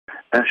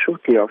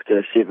Shortly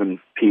after 7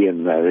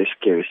 p.m.,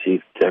 rescue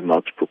received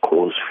multiple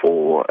calls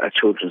for a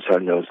children's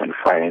home that was on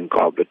fire in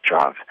Garrith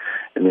Drive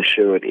in the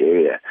Sherwood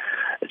area.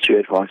 2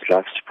 advanced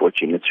life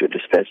support units were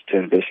dispatched to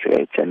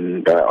investigate,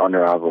 and on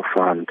arrival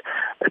found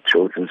a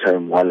children's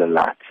home well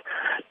alight.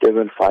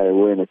 Durban Fire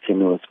were in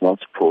attendance with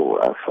multiple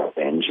fire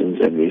engines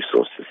and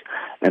resources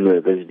and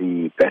were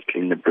busy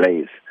battling the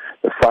blaze.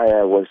 The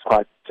fire was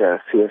quite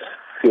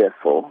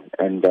fearful,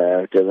 and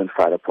Durban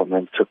Fire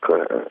Department took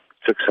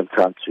some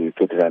time to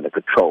get it under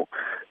control.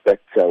 But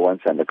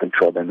once under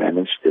control, they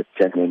managed it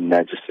and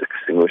then just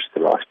extinguished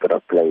the last bit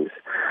of blaze.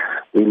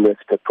 We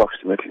left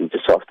approximately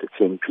just after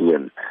 10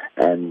 p.m.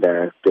 and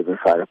Durban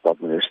Fire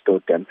Department is still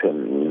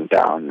damping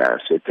down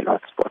certain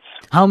hotspots.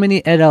 How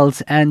many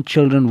adults and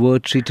children were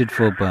treated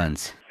for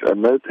burns?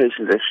 No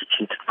patients actually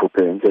treated for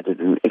burns. They did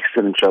an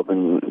excellent job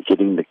in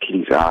getting the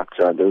kiddies out.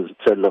 There was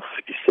a total of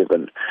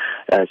 57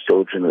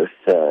 children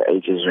with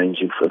ages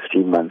ranging from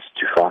 3 months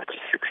to 5 to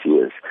 6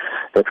 years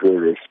that were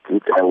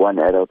rescued. One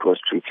adult was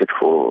treated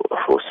for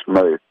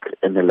smoke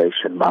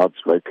inhalation, mild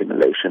smoke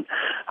inhalation.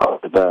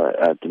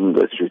 However, didn't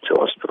go through to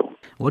hospital.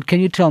 What can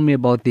you tell me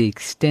about the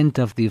extent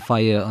of the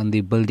fire on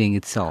the building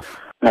itself?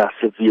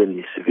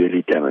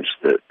 Severely damaged.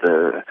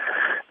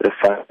 The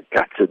fire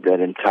gutted that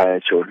entire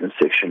children's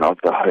section of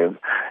the home,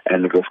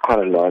 and it was quite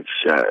a large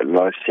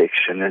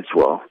section as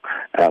well.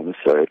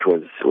 So it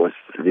was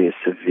severe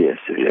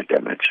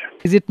damage.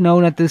 Is it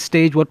known at this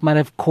stage what might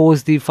have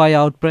caused the fire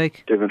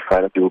outbreak? Durban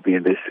Fire will be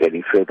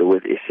investigating further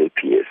with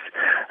SAPS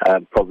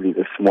probably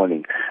this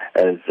morning,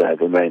 as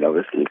the main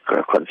obviously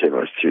concern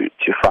was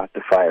to fight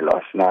the fire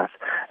last night,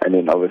 and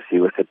then obviously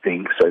with it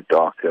being so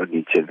dark, they'll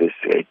need to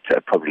investigate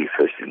probably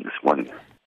first thing this morning.